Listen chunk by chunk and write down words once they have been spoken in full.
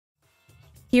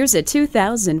Here's a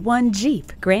 2001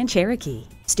 Jeep Grand Cherokee.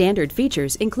 Standard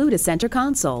features include a center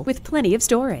console with plenty of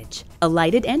storage, a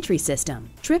lighted entry system,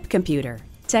 trip computer,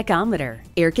 tachometer,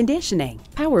 air conditioning,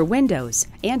 power windows,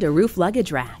 and a roof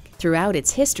luggage rack. Throughout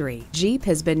its history, Jeep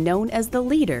has been known as the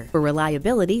leader for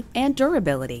reliability and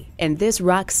durability, and this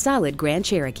rock-solid Grand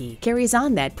Cherokee carries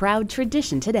on that proud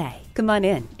tradition today. Come on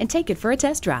in and take it for a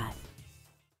test drive.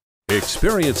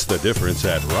 Experience the difference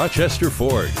at Rochester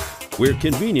Ford. We're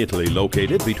conveniently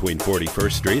located between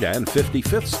 41st Street and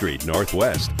 55th Street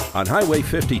Northwest on Highway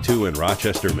 52 in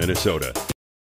Rochester, Minnesota.